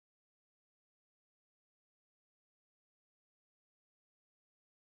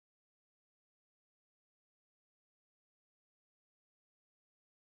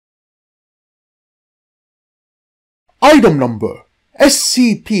Item Number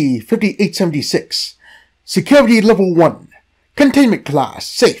SCP-5876. Security Level 1. Containment Class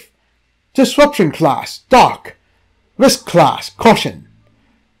Safe. Disruption Class Dark. Risk Class Caution.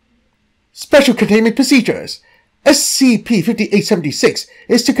 Special Containment Procedures. SCP-5876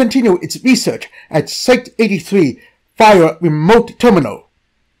 is to continue its research at Site-83 via remote terminal.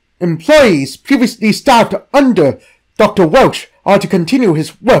 Employees previously staffed under Dr. Welch are to continue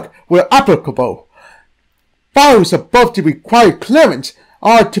his work where applicable. Files above the required clearance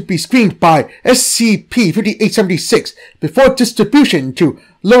are to be screened by SCP-5876 before distribution to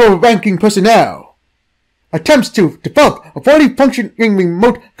lower-ranking personnel. Attempts to develop a fully functioning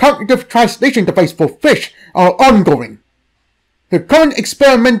remote cognitive translation device for fish are ongoing. The current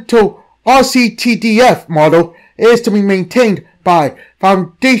experimental RCTDF model is to be maintained by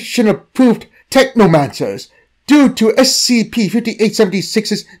Foundation-approved technomancers due to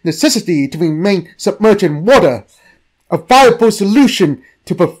SCP-5876's necessity to remain submerged in water. A viable solution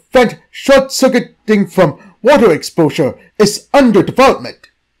to prevent short-circuiting from water exposure is under development.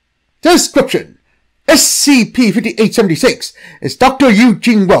 Description: SCP-5876 is Dr.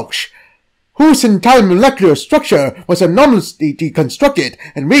 Eugene Welch, whose entire molecular structure was anomalously deconstructed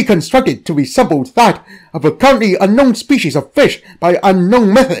and reconstructed to resemble that of a currently unknown species of fish by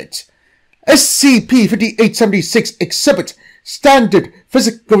unknown methods. SCP-5876 exhibits standard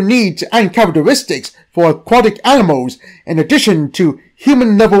physical needs and characteristics for aquatic animals in addition to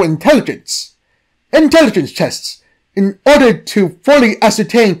human-level intelligence. Intelligence tests. In order to fully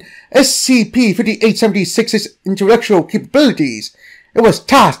ascertain SCP-5876's intellectual capabilities, it was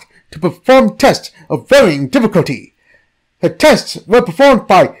tasked to perform tests of varying difficulty. The tests were performed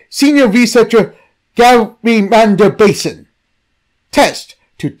by senior researcher Gary Basin. Test: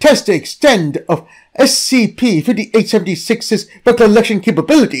 to test the extent of SCP-5876's recollection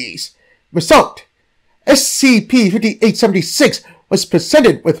capabilities. Result: SCP-5876 was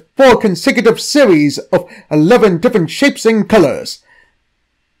presented with 4 consecutive series of 11 different shapes and colors.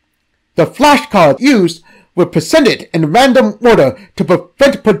 The flashcards used were presented in random order to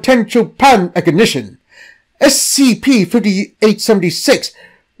prevent potential pattern recognition. SCP-5876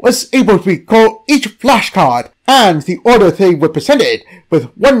 was able to recall each flashcard and the order they were presented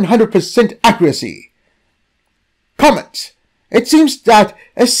with 100% accuracy. Comments: it seems that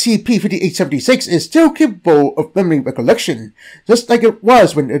SCP-5876 is still capable of memory recollection, just like it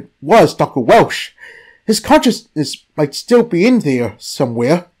was when it was Dr. Welch. His consciousness might still be in there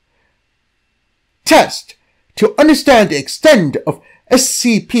somewhere. Test: to understand the extent of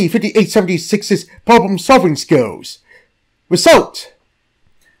SCP-5876's problem-solving skills. Result: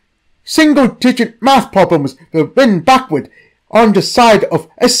 single-digit math problems were written backward on the side of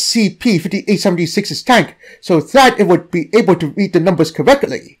SCP-5876's tank so that it would be able to read the numbers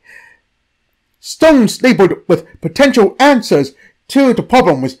correctly. Stones labeled with potential answers to the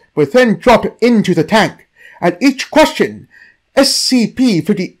problems were then dropped into the tank. At each question,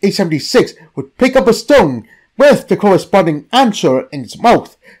 SCP-5876 would pick up a stone with the corresponding answer in its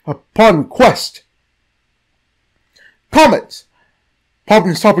mouth upon request. Comments: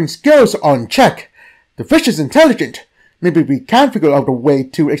 problem-solving skills are on check. The fish is intelligent. Maybe we can figure out a way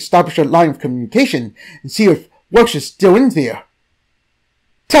to establish a line of communication and see if Welch is still in there.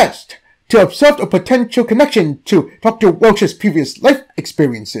 Test: to observe a potential connection to Dr. Welch's previous life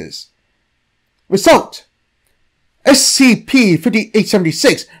experiences. Result: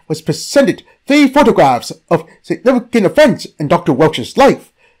 SCP-5876 was presented 3 photographs of significant events in Dr. Welch's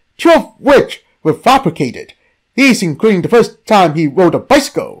life, 2 of which were fabricated. These including the first time he rode a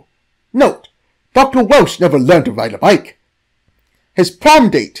bicycle. Note: Dr. Welch never learned to ride a bike. His prom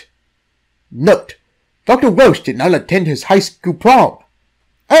date. Note: Dr. Welch did not attend his high school prom.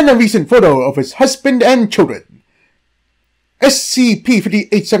 And a recent photo of his husband and children.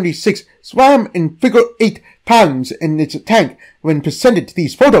 SCP-5876 swam in figure-8 patterns in its tank when presented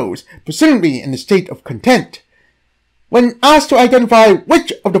these photos, presumably in a state of content. When asked to identify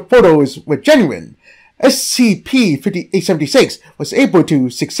which of the photos were genuine, SCP-5876 was able to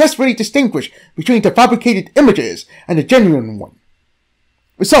successfully distinguish between the fabricated images and the genuine one.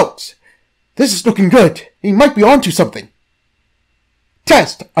 Results: this is looking good. He might be onto something.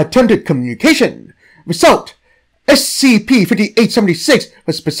 Test: attempted communication. Result: SCP-5876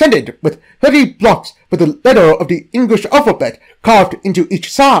 was presented with 30 blocks with a letter of the English alphabet carved into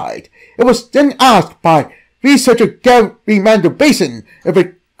each side. It was then asked by researcher Gary Basin if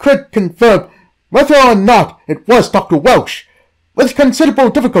it could confirm whether or not it was Dr. Welch. With considerable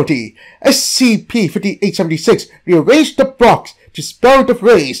difficulty, SCP-5876 rearranged the blocks to spell the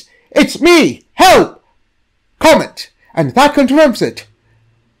phrase, "It's me! Help!" Comment: and that confirms it.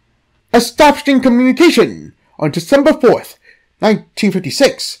 Establishing communication. On December 4th,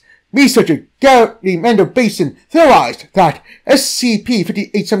 1956, researcher Gary Mendel Basin theorized that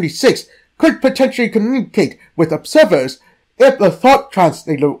SCP-5876 could potentially communicate with observers if a thought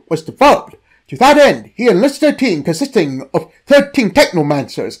translator was developed. To that end, he enlisted a team consisting of 13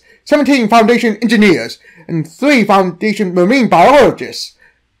 technomancers, 17 Foundation engineers, and 3 Foundation marine biologists.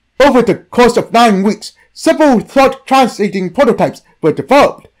 Over the course of 9 weeks, several thought-translating prototypes were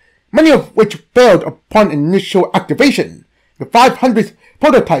developed, many of which failed upon initial activation. The 500th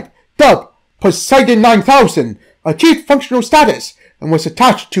prototype, dubbed Poseidon 9000, achieved functional status and was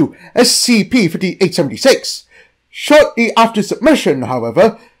attached to SCP-5876. Shortly after submission,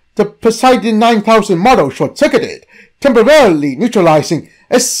 however, the Poseidon 9000 model short-circuited, temporarily neutralizing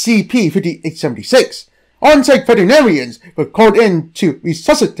SCP-5876. On-site veterinarians were called in to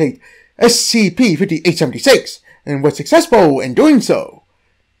resuscitate SCP-5876 and were successful in doing so.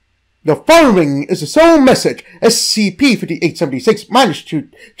 The following is the sole message SCP-5876 managed to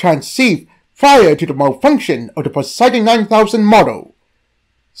transceive prior to the malfunction of the Poseidon 9000 model.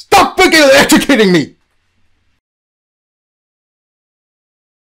 Stop freaking electrocuting me!